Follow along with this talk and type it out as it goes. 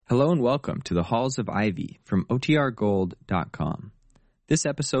Hello and welcome to the Halls of Ivy from OTRGold.com. This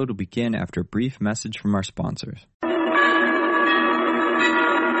episode will begin after a brief message from our sponsors. Ladies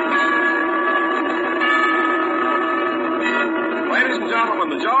and gentlemen,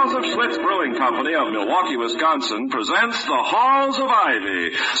 the Joseph Schlitz Brewing Company of Milwaukee, Wisconsin presents the Halls of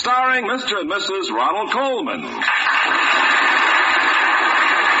Ivy, starring Mr. and Mrs. Ronald Coleman.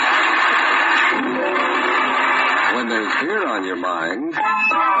 When there's beer on your mind,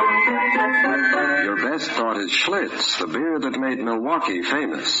 your best thought is Schlitz, the beer that made Milwaukee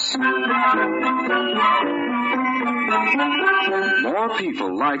famous. More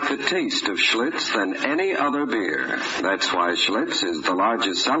people like the taste of Schlitz than any other beer. That's why Schlitz is the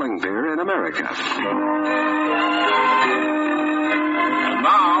largest selling beer in America. And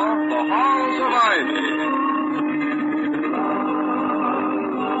now, the Halls of Ivy.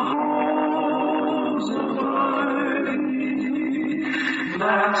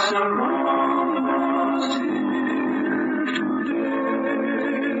 That surround us here today,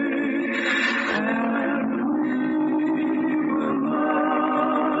 and we will not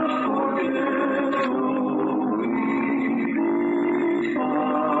forget who we are far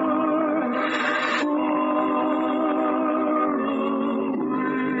away.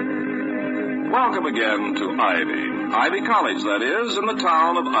 Welcome again to Ivy College, that is, in the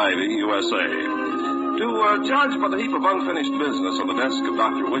town of Ivy, USA. To judge by the heap of unfinished business on the desk of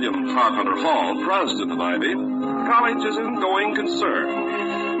Dr. William Carpenter Hall, president of Ivy, the college is in going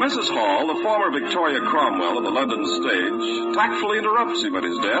concern. Mrs. Hall, the former Victoria Cromwell of the London stage, tactfully interrupts him at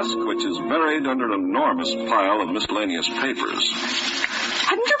his desk, which is buried under an enormous pile of miscellaneous papers.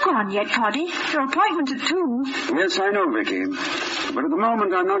 Haven't you gone yet, Toddy? Your appointment's at 2. Yes, I know, Vicky. But at the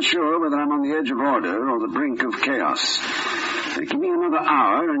moment, I'm not sure whether I'm on the edge of order or the brink of chaos. Give me another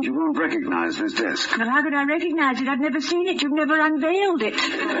hour and you won't recognize this desk. Well, how could I recognize it? I've never seen it. You've never unveiled it.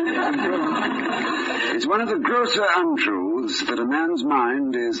 It's one of the grosser untruths that a man's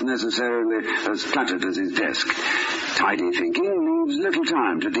mind is necessarily as cluttered as his desk. Tidy thinking leaves little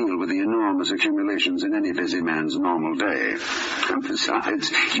time to deal with the enormous accumulations in any busy man's normal day. And besides,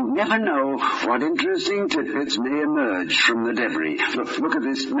 you never know what interesting tidbits may emerge from the debris. Look at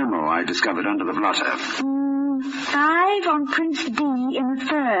this memo I discovered under the blotter. 5 on Prince D in the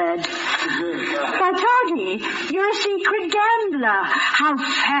 3rd. Now, Toddy, you're a secret gambler. How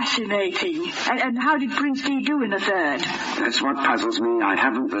fascinating. And how did Prince D do in the 3rd? That's what puzzles me. I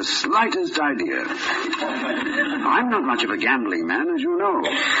haven't the slightest idea. I'm not much of a gambling man, as you know.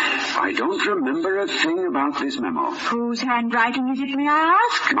 I don't remember a thing about this memo. Whose handwriting is it, may I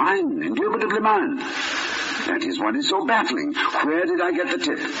ask? Mine, indubitably mine. That is what is so baffling. Where did I get the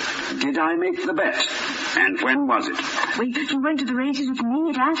tip? Did I make the bet? And when was it? Well, you went to the races with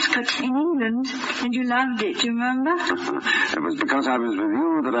me at Ascot in England, and you loved it, you remember? It was because I was with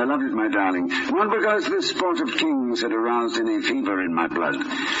you that I loved it, my darling. Not because the sport of kings had aroused any fever in my blood.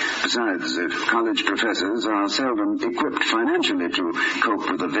 Besides, college professors are seldom equipped financially to cope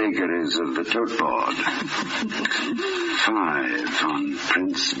with the vagaries of the tote board. 5 on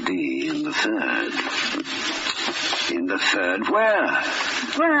Prince D in the 3rd. In the 3rd, where?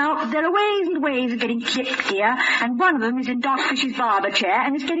 Well, there are ways and ways of getting clipped, dear, and one of them is in Doc Fish's barber chair,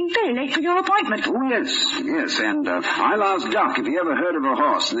 and it's getting very late for your appointment. Oh, yes, and I'll ask Doc if he ever heard of a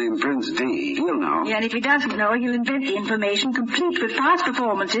horse named Prince D. He'll know. Yeah, and if he doesn't know, he'll invent the information, complete with past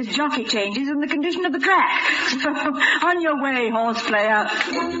performances, jockey changes, and the condition of the track. So, on your way, horse player.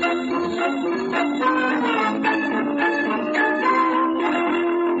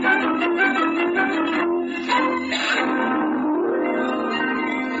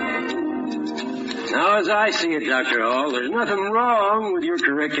 Now, as I see it, Dr. Hall, there's nothing wrong with your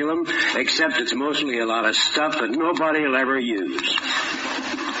curriculum, except it's mostly a lot of stuff that nobody will ever use.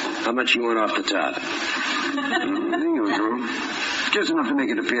 How much you want off the top? The usual. Just enough to make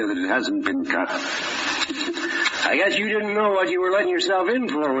it appear that it hasn't been cut. I guess you didn't know what you were letting yourself in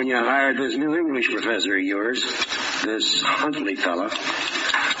for when you hired this new English professor of yours, this Huntley fella.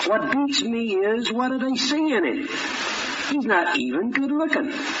 What beats me is, what do they see in him? He's not even good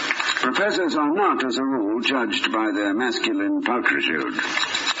looking. Professors are not, as a rule, judged by their masculine pulchritude.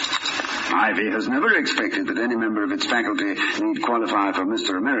 Ivy has never expected that any member of its faculty need qualify for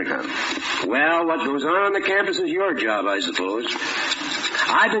Mr. America. Well, what goes on the campus is your job, I suppose.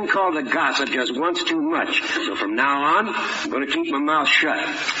 I've been called a gossip just once too much, so from now on, I'm going to keep my mouth shut.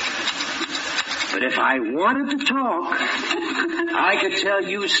 But if I wanted to talk, I could tell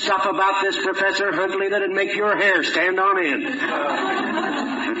you stuff about this Professor Huntley that'd make your hair stand on end.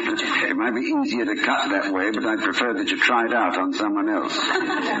 It might be easier to cut that way, but I'd prefer that you try it out on someone else.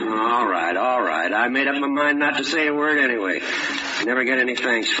 All right. I made up my mind not to say a word anyway. Never get any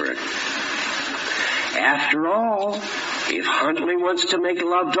thanks for it. After all, if Huntley wants to make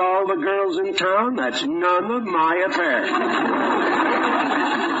love to all the girls in town, that's none of my affair.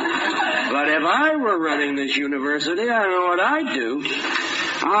 But if I were running this university, I know what I'd do.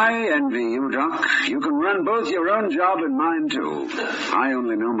 I envy you, Doc. You can run both your own job and mine, too. I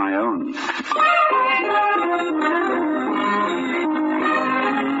only know my own.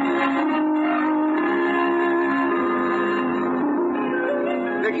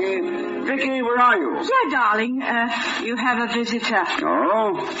 Vicky, where are you? Yeah, darling. You have a visitor.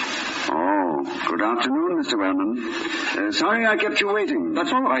 Oh, good afternoon, Mr. Wellman. Sorry I kept you waiting.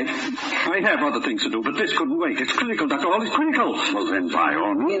 That's all right. I have other things to do, but this couldn't wait. It's critical, Dr. Hall. It's critical. Well, then, by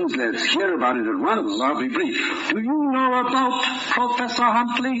all means, let's hear about it at once. I'll be brief. Do you know about Professor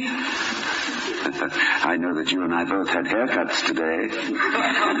Huntley? I know that you and I both had haircuts today.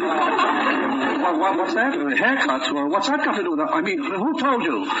 What's that? Haircuts? Well, what's that got to do with that? I mean, who told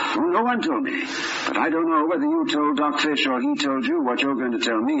you? Well, no one told me. But I don't know whether you told Doc Fish or he told you what you're going to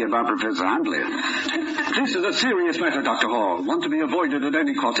tell me about Professor Huntley. This is a serious matter, Dr. Hall. One to be avoided at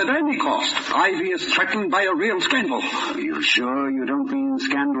any cost. At any cost. Ivy is threatened by a real scandal. Are you sure you don't mean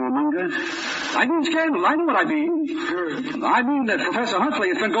scandalmonger? I mean scandal. I know what I mean. I mean that Professor Huntley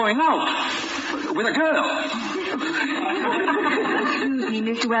has been going out with a girl. Excuse me,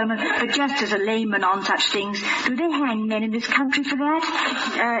 Mr. Wellman, but just as a layman on such things, do they hang men in this country for that?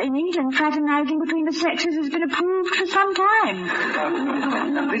 In England, fraternizing between the sexes has been approved for some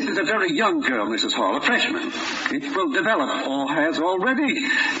time. This is a very young girl, Mrs. Hall, a freshman. It will develop, or has already,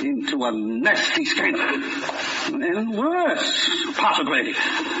 into a nasty scandal. And worse, possibly.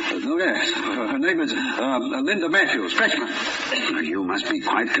 Yes, her name is Linda Matthews, freshman. You must be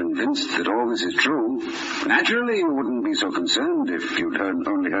quite convinced that all this is true. Naturally, you wouldn't be so concerned if you'd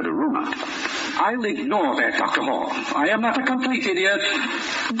only heard a rumor. I'll ignore that, Dr. Hall. I am not a complete idiot.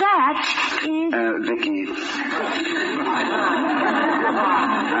 That is... Vicky.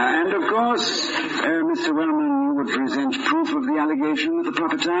 And of course, Mr. Wellman, you would present proof of the allegation at the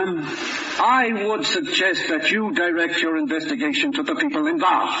proper time? I would suggest that you direct your investigation to the people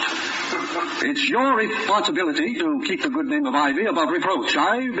involved. It's your responsibility to keep the good name of Ivy above reproach.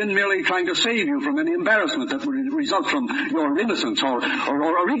 I've been merely trying to save you from any embarrassment that would result from your innocence or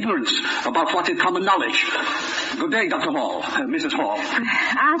ignorance about what is common knowledge. Good day, Dr. Hall, Mrs. Hall.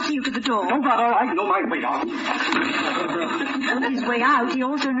 I'll see you to the door. Don't bother. I know my way out. His way out, he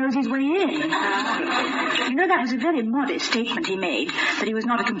also knows his way in. You know, that was a very modest statement he made, that he was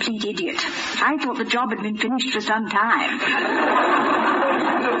not a complete idiot. I thought the job had been finished for some time.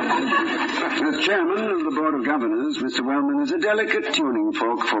 As chairman of the Board of Governors, Mr. Wellman is a delicate tuning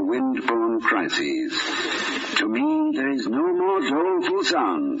fork for wind-borne crises. To me, there is no more doleful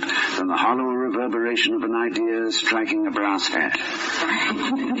sound than the hollow reverberation of an idea striking a brass hat.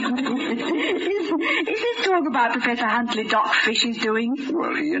 Is this talk about Professor Huntley Doc Fish is doing?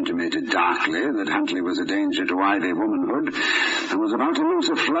 Well, he intimated darkly that Huntley was a danger to Ivy womanhood and was about to loose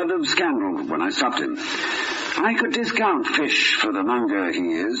a flood of scandal when I stopped him. I could discount Fish for the monger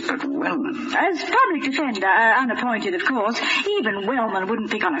he is, but Wellman... As public defender, unappointed, of course, even Wellman wouldn't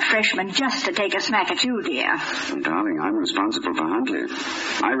pick on a freshman just to take a smack at you, dear. Darling, I'm responsible for Huntley.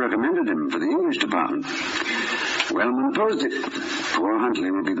 I recommended him for the English department. Wellman opposed it. Poor Huntley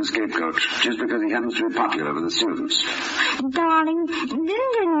will be the scapegoat, just because he happens to be popular with the students. Darling, didn't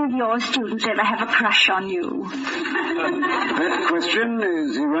any of your students ever have a crush on you? That question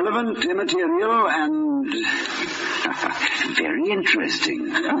is irrelevant, immaterial, and... very interesting.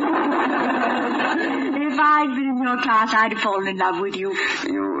 If I'd been in your class, I'd have fallen in love with you.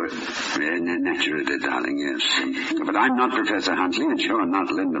 Naturally, darling, yes. But I'm not Professor Huntley, and you're not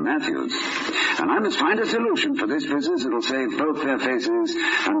Linda Matthews. And I must find a solution for this business that'll save both their faces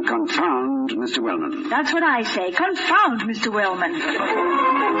and confound Mr. Wellman. That's what I say. Confound Mr. Wellman.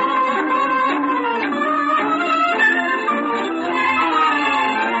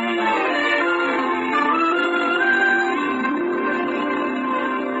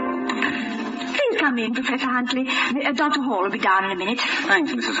 Come in, Professor Huntley. Dr. Hall will be down in a minute.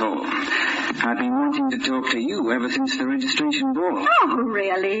 Thanks, Mrs. Hall. I've been wanting to talk to you ever since the registration ball. Oh,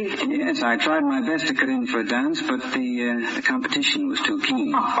 really? Yes, I tried my best to cut in for a dance, but the competition was too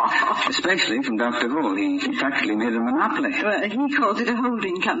keen. Especially from Dr. Hall. He practically made a monopoly. Well, he calls it a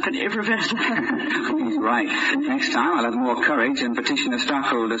holding company, Professor. He's right. Next time I'll have more courage and petition a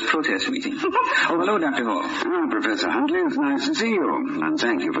stockholders' protest meeting. Oh, hello, Dr. Hall. Ah, Professor Huntley, it's nice to see you, and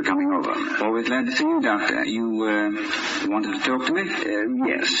thank you for coming over. Always glad to see you, Doctor. You wanted to talk to me?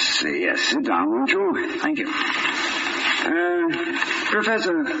 Yes. Sit down, won't you? Thank you.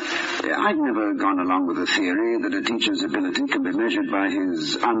 Professor, I've never gone along with the theory that a teacher's ability can be measured by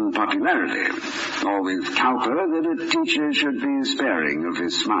his unpopularity, or with Cowper that a teacher should be sparing of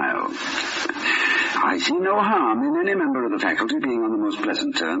his smile. I see no harm in any member of the faculty being on the most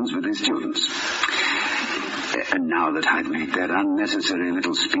pleasant terms with his students. And now that I've made that unnecessary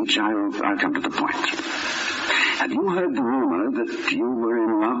little speech, I'll come to the point. Have you heard the rumor that you were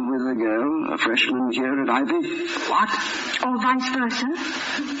in love with a girl, a freshman here at Ivy? What? Or vice versa?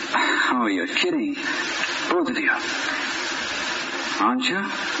 Oh, you're kidding. Both of you. Aren't you?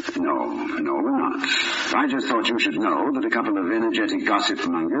 No, we're not. I just thought you should know that a couple of energetic gossip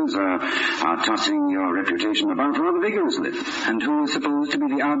mongers are tossing your reputation about rather vigorously. And who is supposed to be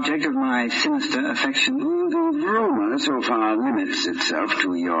the object of my sinister affection? The rumor so far limits itself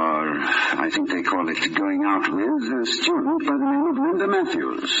to your, I think they call it going out with, a student by the name of Linda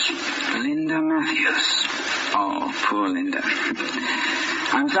Matthews. Linda Matthews. Oh, poor Linda.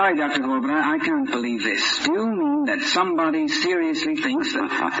 I'm sorry, Dr. Hall, but I can't believe this. Do you mean that somebody seriously thinks that...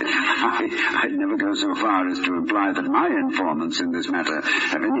 I'd never go so far as to imply that my informants in this matter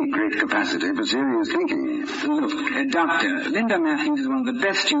have any great capacity for serious thinking. Look, Doctor, Linda Matthews is one of the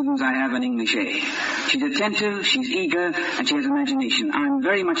best students I have in English A. She's attentive, she's eager, and she has imagination. I'm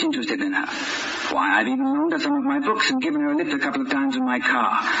very much interested in her. Why, I've even loaned her some of my books and given her a lift a couple of times in my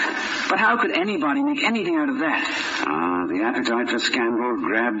car. But how could anybody make anything out of that? The appetite for scandal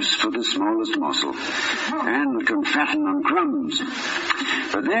grabs for the smallest morsel and can fatten on crumbs.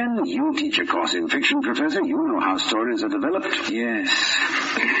 But then, you teach a course in fiction, Professor. You know how stories are developed. Yes.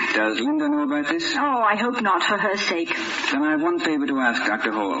 Does Linda know about this? Oh, I hope not, for her sake. Then I have one favor to ask,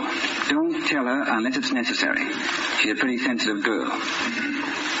 Dr. Hall. Don't tell her unless it's necessary. She's a pretty sensitive girl.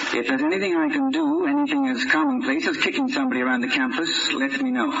 If there's anything I can do, anything as commonplace as kicking somebody around the campus, let me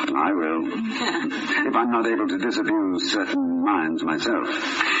know. I will. If I'm not able to disabuse certain minds myself.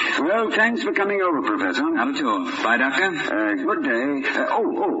 Well, thanks for coming over, Professor. Not at all. Bye, Doctor. Good day.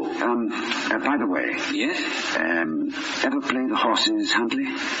 By the way. Yes? Ever play the horses, Huntley?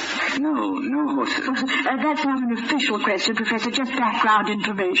 No horses. That's not an official question, Professor, just background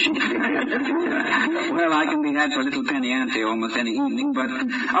information. Well, I can be had for a little penny ante almost any evening, but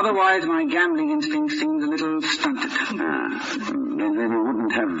otherwise my gambling instinct seems a little stunted. Then you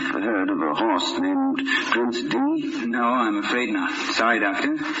wouldn't have heard of a horse named Prince D? No, I'm afraid not. Sorry,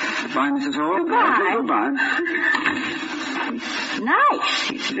 Doctor. Bye, Mrs. Hall. Goodbye. Goodbye.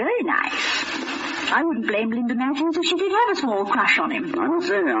 Nice. It's very nice. I wouldn't blame Linda Matthews if she did have a small crush on him. I must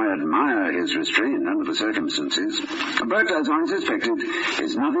say I admire his restraint under the circumstances. But, as I suspected,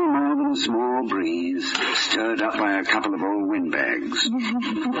 it's nothing more than a small breeze stirred up by a couple of old windbags.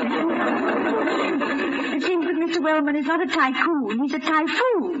 It seems that Mr. Wellman is not a tycoon, he's a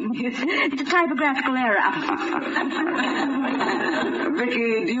typhoon. It's a typographical error.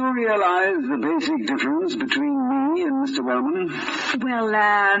 Vicky, do you realize the basic difference between me and Mr. Wellman? Well,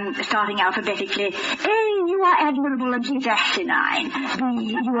 starting alphabetically, A, you are admirable and he's asinine.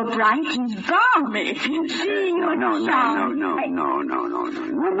 B, you are bright, he's balmy. C, you are charming. No.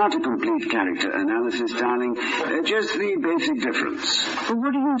 Not a complete character analysis, darling. Just the basic difference. Well,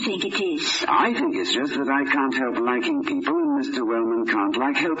 what do you think it is? I think it's just that I can't help liking people and Mr. Wellman can't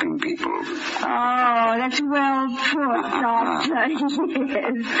like helping people. Oh, that's well put, Doctor. Yes.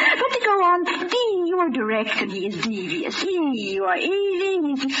 But to go on, D, you are direct and he is devious. E, you are easy,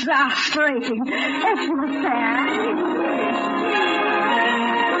 he's exasperating. F, you are fair.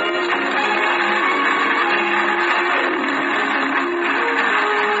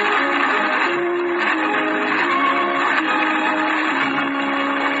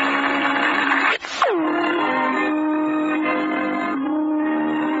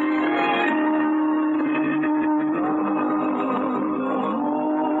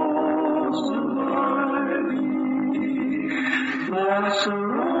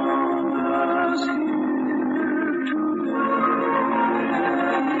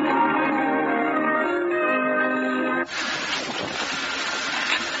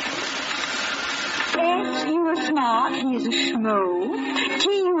 He is a schmo.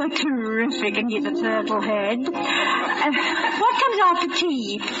 tea, you are terrific, and he's a turtle head. What comes after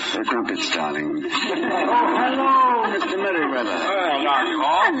tea? Crumpets, darling. Hello, Mr. Merriweather. Well, Dr.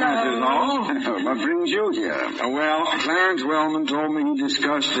 Hall, Mrs. Hall. What brings you here? Well, Clarence Wellman told me he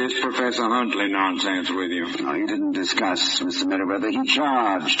discussed this Professor Huntley nonsense with you. No, he didn't discuss, Mr. Merriweather. He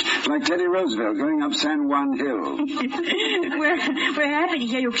charged, like Teddy Roosevelt going up San Juan Hill. We're happy to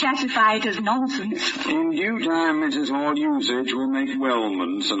hear you classify it as nonsense. In due time, Mrs. Hall, usage will make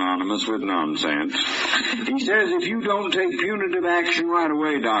Wellman synonymous with nonsense. He says if you don't take punitive action right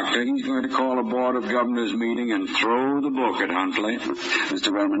away, Doctor, he's going to call a Board of Governors meeting and throw the book at Huntley.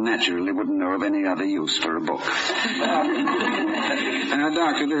 Mr. Wellman naturally wouldn't know of any other use for a book. Now,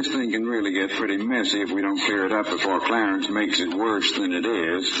 Doctor, this thing can really get pretty messy if we don't clear it up before Clarence makes it worse than it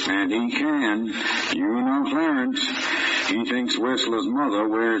is. And he can. You know Clarence. He thinks Whistler's mother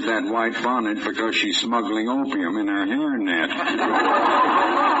wears that white bonnet because she's smuggling opium in her hairnet.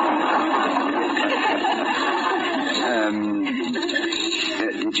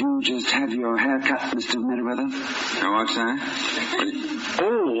 Did you just have your hair cut, Mr. Merriweather? What's that?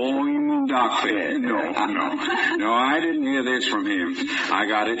 Oh, you mean Doc Fair? No, I didn't hear this from him. I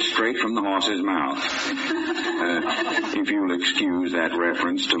got it straight from the horse's mouth. If you'll excuse that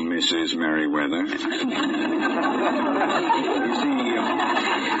reference to Mrs. Merriweather. You see,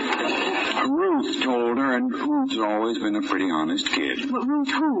 Ruth told her, and Ruth's always been a pretty honest kid. But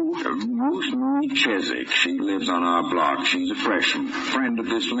Ruth who? Ruth Marie Chesak. She lives on our block. She's a freshman, friend of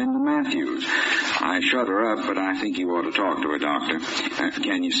this Linda Matthews. I shut her up, but I think you ought to talk to her, Doctor.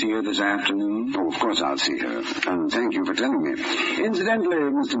 Can you see her this afternoon? Oh, of course I'll see her. And thank you for telling me. Incidentally,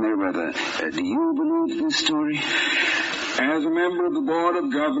 Mr. Merriweather, do you believe this story? As a member of the Board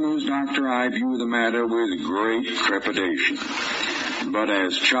of Governors, Doctor, I view the matter with great trepidation. But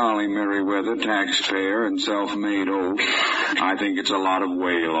as Charlie Merriweather, taxpayer and self-made oaf, I think it's a lot of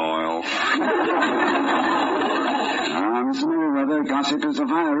whale oil. Mr. Merriweather, gossip is a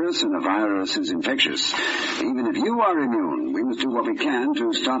virus, and a virus is infectious. Even if you are immune, we must do what we can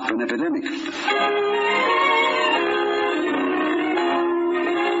to stop an epidemic.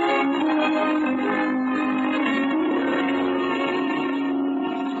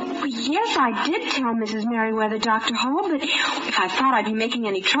 Yes, I did tell Mrs. Merriweather, Dr. Hall, but if I thought I'd be making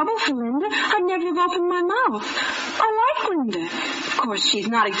any trouble for Linda, I'd never have opened my mouth. I like Linda. Of course, she's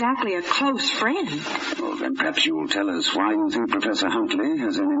not exactly a close friend. Well, then perhaps you will tell us why you think Professor Huntley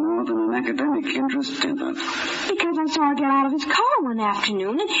has any more than an academic interest in her. Because I saw her get out of his car one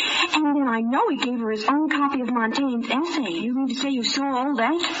afternoon, and then I know he gave her his own copy of Montaigne's essay. You mean to say you saw all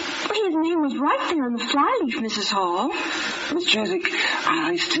that? But his name was right there in the flyleaf, Mrs. Hall. Miss Chesak,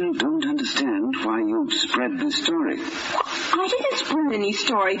 I still don't understand why you spread this story. I didn't spread any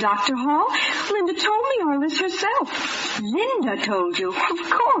story, Dr. Hall. Linda told me all this herself. Linda told you? Of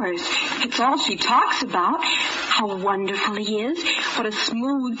course. It's all she talks about. How wonderful he is, what a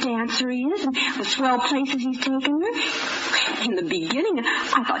smooth dancer he is, and the swell places he's taken her. In the beginning,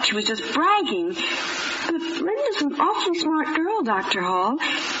 I thought she was just bragging. But Linda's an awfully smart girl, Dr. Hall.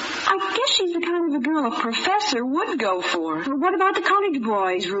 I guess she's the kind of a girl a professor would go for. Well, what about the college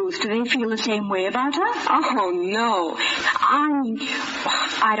boys, Ruth? Do they feel the same way about her? Oh, no.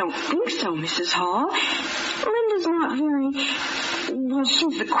 I don't think so, Mrs. Hall. Linda's not very... Well,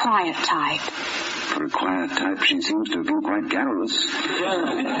 she's the quiet type. For a quiet type, she seems to have been quite garrulous.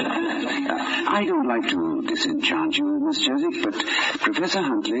 I don't like to disenchant you, Miss Chesak, but Professor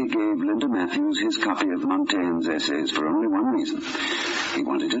Huntley gave Linda Matthews his copy of Montaigne's essays for only one reason. He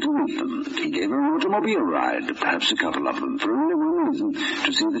wanted her to read them. He gave her an automobile ride, perhaps a couple of them, for only one reason,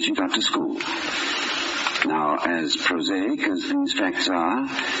 to see that she got to school. Now, as prosaic as these facts are,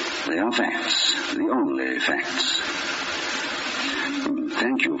 they are facts, the only facts.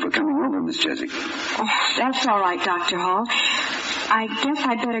 Thank you for coming over, Miss Chesak. Oh, that's all right, Dr. Hall. I guess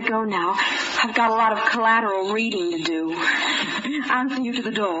I'd better go now. I've got a lot of collateral reading to do. I'll see you to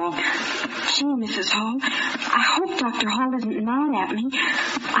the door. Gee, Mrs. Hall, I hope Dr. Hall isn't mad at me.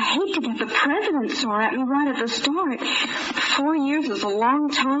 I hate to get the president sore at me right at the start. 4 years is a long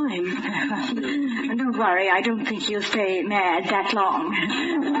time. Don't worry, I don't think he'll stay mad that long.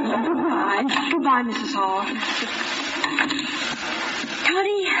 Goodbye. Goodbye, Mrs. Hall.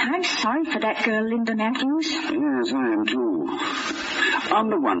 Toddy, I'm sorry for that girl, Linda Matthews. Yes, I am too. On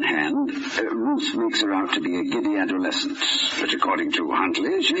the one hand, Ruth makes her out to be a giddy adolescent, but according to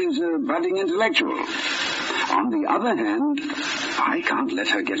Huntley, she's a budding intellectual. On the other hand, I can't let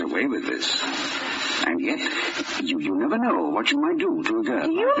her get away with this. And yet, you never know what you might do to a girl.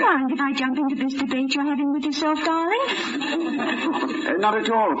 Do you mind if I jump into this debate you're having with yourself, darling? Not at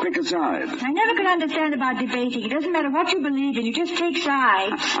all. Pick a side. I never could understand about debating. It doesn't matter what you believe in. You just take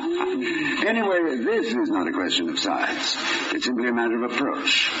sides. Anyway, this is not a question of sides. It's simply a matter of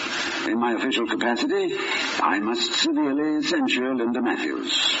approach. In my official capacity, I must severely censure Linda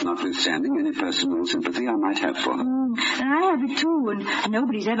Matthews, notwithstanding any personal sympathy I might have for her. And I have it too, and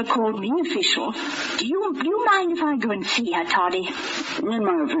nobody's ever called me official. Do you mind if I go and see her, Toddy? In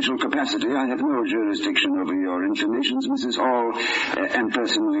my official capacity, I have no jurisdiction over your inclinations, Mrs. Hall, and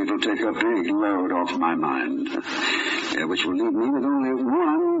personally it'll take a big load off my mind, which will leave me with only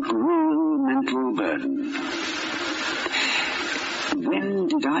one real mental burden. When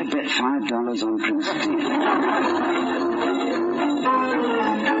did I bet $5 on Prince D?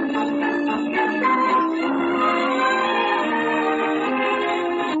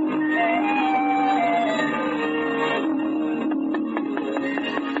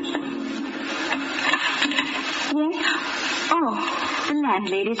 The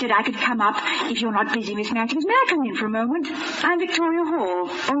landlady said I could come up if you're not busy, Miss Matthews. May I come in for a moment? I'm Victoria Hall.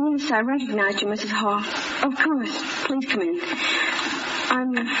 Oh, yes, I recognized you, Mrs. Hall. Of course. Please come in.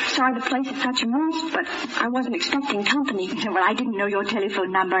 I'm sorry the place is such a mess, but I wasn't expecting company. Well, I didn't know your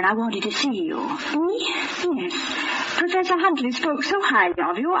telephone number, and I wanted to see you. Me? Yes. Professor Huntley spoke so highly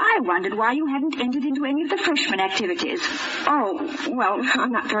of you, I wondered why you hadn't entered into any of the freshman activities. Oh, well,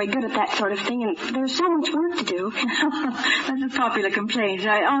 I'm not very good at that sort of thing, and there's so much work to do. That's a popular complaint.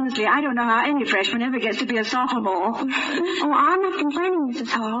 Honestly, I don't know how any freshman ever gets to be a sophomore. Oh, I'm not complaining, Mrs.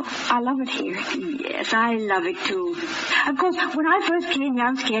 Hall. I love it here. Yes, I love it, too. Of course, when I first came here,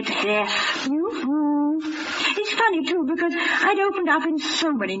 I was scared to death. You? It's funny, too, because I'd opened up in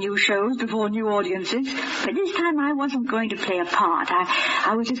so many new shows before new audiences, but this time I wasn't going to play a part.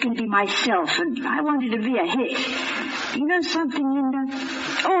 I was just going to be myself, and I wanted to be a hit. You know something, Linda?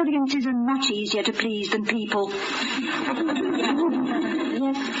 Audiences are much easier to please than people.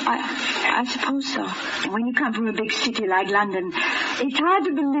 Yes, I suppose so. And when you come from a big city like London, it's hard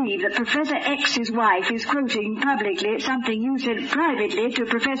to believe that Professor X's wife is quoting publicly something you said privately to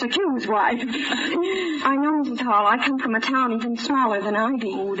Professor Q's wife. I know, Mrs. Hall. I come from a town even smaller than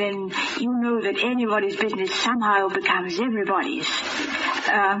Ivy. Oh, then you know that anybody's business somehow becomes everybody's.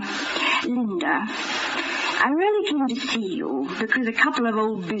 Linda, I really came to see you because a couple of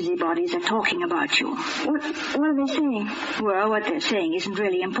old busybodies are talking about you. What are they saying? Well, what they're saying isn't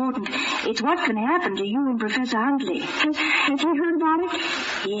really important. It's what can happen to you and Professor Huntley. Has he heard about it?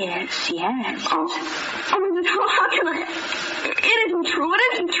 Yes, he has. Oh, Mrs. Hall, how can I... It isn't true. It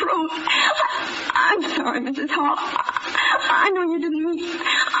isn't true. I'm sorry, Mrs. Hall. I know you didn't mean...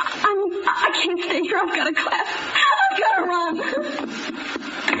 I can't stay here. I've got a class. I've got to run.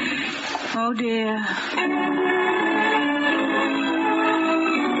 Oh, dear.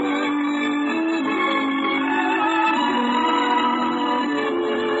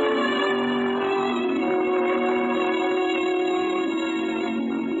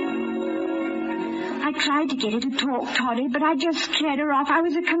 I tried to get her to talk, Toddy, but I just scared her off. I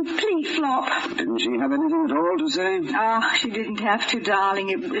was a complete flop. Didn't she have anything at all to say? Oh, she didn't have to, darling.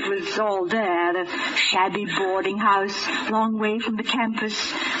 It was all there. The shabby boarding house, long way from the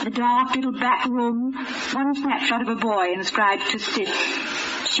campus, the dark little back room, one snapshot of a boy inscribed to Sis.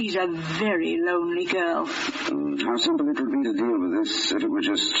 She's a very lonely girl. How simple it would be to deal with this if it were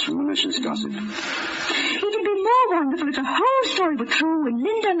just malicious gossip. It would be more wonderful if the whole story were true and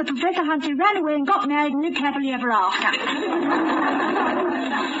Linda and the Professor Huntley ran away and got married and lived happily ever after.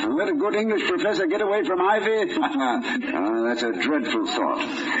 And let a good English professor get away from Ivy? That's a dreadful thought.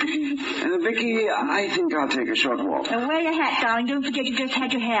 Vicky, I think I'll take a short walk. Now, wear your hat, darling. Don't forget you just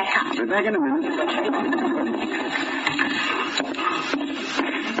had your hair cut. I'll be back in a minute.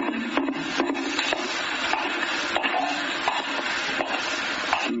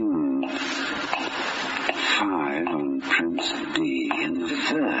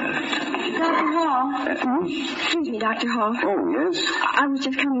 Excuse me, Dr. Hall. Oh, yes? I was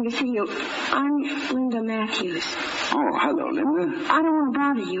just coming to see you. I'm Linda Matthews. Oh, hello, Linda. I don't want to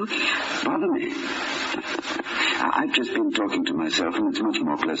bother you. Bother me? I've just been talking to myself, and it's much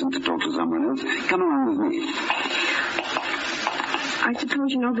more pleasant to talk to someone else. Come along with me. I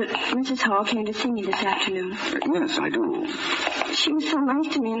suppose you know that Mrs. Hall came to see me this afternoon. Yes, I do. She was so nice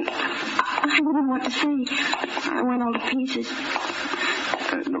to me, and I didn't know what to say. I went all to pieces.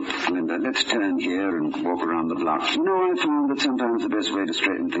 Look, Linda, let's turn here and walk around the block. You know, I found that sometimes the best way to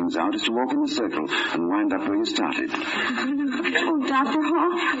straighten things out is to walk in a circle and wind up where you started. Oh, Dr.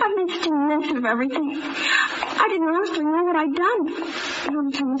 Hall, I've been such a mess of everything. I didn't honestly know what I'd done. Not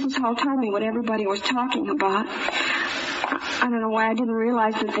until Mrs. Hall told me what everybody was talking about. I don't know why I didn't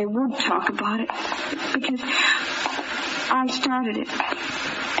realize that they would talk about it. Because I started it.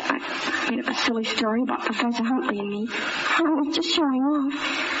 I made up a silly story about Professor Huntley and me. I was just showing off.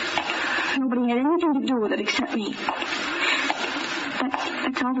 Nobody had anything to do with it except me.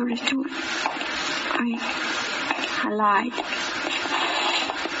 That's all there is to it. I lied.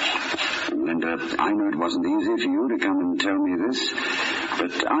 Linda, I know it wasn't easy for you to come and tell me this,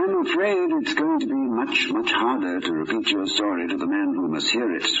 but I'm afraid it's going to be much, much harder to repeat your story to the man who must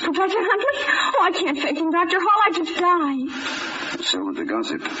hear it. Professor Huntley? Oh, I can't face him, Dr. Hall. I just die. So would the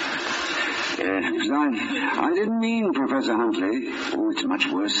gossip. I didn't mean Professor Huntley. Oh, it's much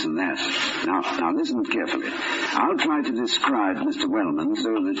worse than that. Now listen carefully. I'll try to describe Mr. Wellman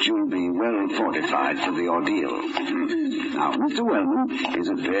so that you'll be well fortified for the ordeal. Now, Mr. Wellman is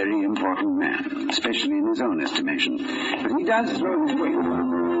a very important man, especially in his own estimation. But he does throw his weight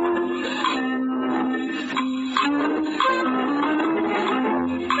around.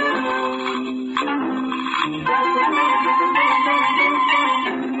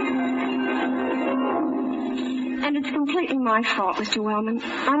 And it's completely my fault, Mr. Wellman.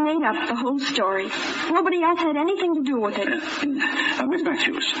 I made up the whole story. Nobody else had anything to do with it. Miss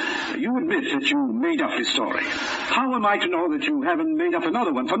Matthews, you admit that you made up this story. How am I to know that you haven't made up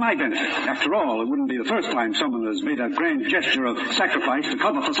another one for my benefit? After all, it wouldn't be the first time someone has made a grand gesture of sacrifice to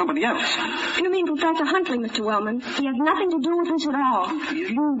cover for somebody else. You mean Professor Huntley, Mr. Wellman? He has nothing to do with this at all.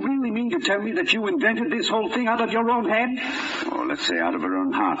 You really mean to tell me that you invented this whole thing out of your own head? Oh, let's say out of her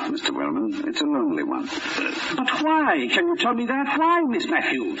own heart, Mr. Wellman. It's a lonely one. But why? Can you tell me that? Why, Miss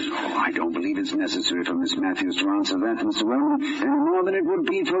Matthews? Oh, I don't believe it's necessary for Miss Matthews to answer that, Mr. Wellman, any more than it would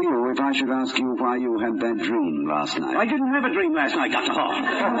be for you if I should ask you why you had that dream last night. I didn't have a dream last night, Dr. Hall.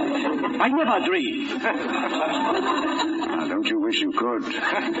 I never dream. Now, don't you wish you could?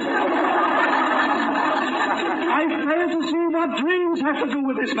 I fail to see what dreams have to do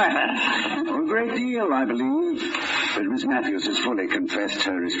with this matter. A great deal, I believe. But Miss Matthews has fully confessed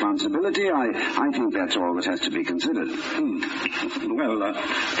her responsibility. I think that's all that has to be considered. Well,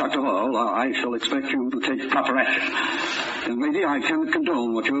 Dr. Hall, I shall expect you to take proper action. Young lady, I cannot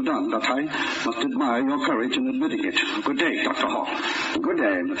condone what you have done, but I must admire your courage in admitting it. Good day, Dr. Hall. Good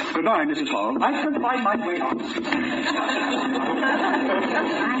day. Goodbye, Mrs. Hall. I can find my way home.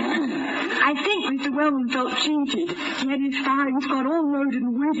 I think Mr. Wellman felt cheated. He had his firing squad all loaded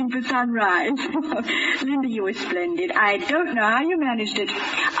and waiting for sunrise. Linda, you were splendid. I don't know how you managed it.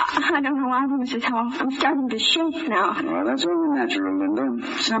 I don't know either, Mrs. Hall. I'm starting to shake now. Well, that's only natural,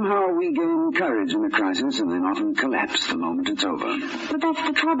 Linda. Somehow we gain courage in a crisis and then often collapse the moment it's over. But that's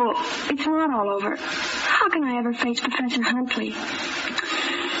the trouble. It's not all over. How can I ever face Professor Huntley?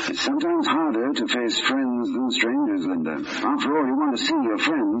 It's sometimes harder to face friends than strangers, Linda. After all, you want to see your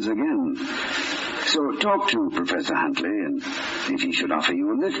friends again. So talk to Professor Huntley, and if he should offer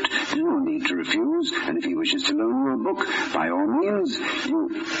you a lift, there's no need to refuse. And if he wishes to loan you a book, by all means, you...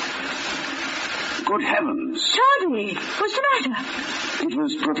 Good heavens. Toddy, what's the matter? It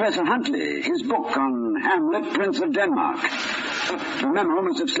was Professor Huntley, his book on Hamlet, Prince of Denmark. The memo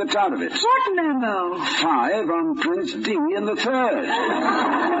must have slipped out of it. What memo? 5 on Prince D in the third.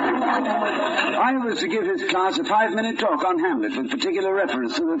 I was to give his class a 5-minute talk on Hamlet with particular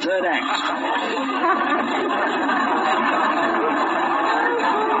reference to the third act.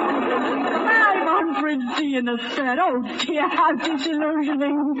 5 on Prince D in the third. Oh, dear, how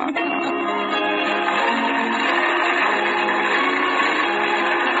disillusioning.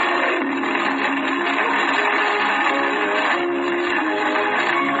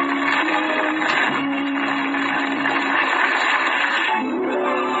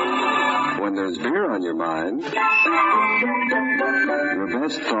 When there's beer on your mind, your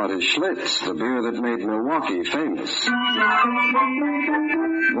best thought is Schlitz, the beer that made Milwaukee famous.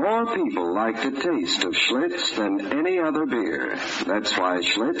 More people like the taste of Schlitz than any other beer. That's why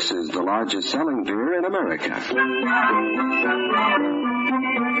Schlitz is the largest selling beer in America.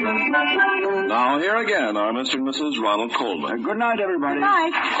 Now, here again are Mr. and Mrs. Ronald Coleman. Good night, everybody. Good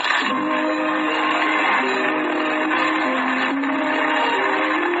night.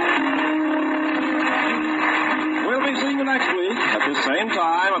 See you next week at the same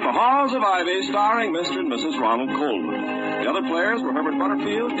time at the Halls of Ivy, starring Mr. and Mrs. Ronald Coleman. The other players were Herbert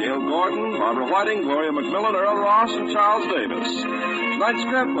Butterfield, Gail Gordon, Barbara Whiting, Gloria McMillan, Earl Ross, and Charles Davis. Tonight's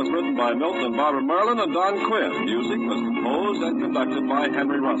script was written by Milton and Barbara Merlin and Don Quinn. Music was composed and conducted by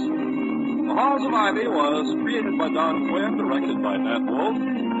Henry Russell. The Halls of Ivy was created by Don Quinn, directed by Nat Wolf,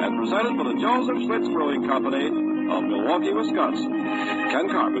 and presented by the Joseph Schlitz Brewing Company of Milwaukee, Wisconsin.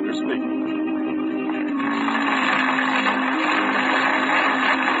 Ken Carpenter speaking.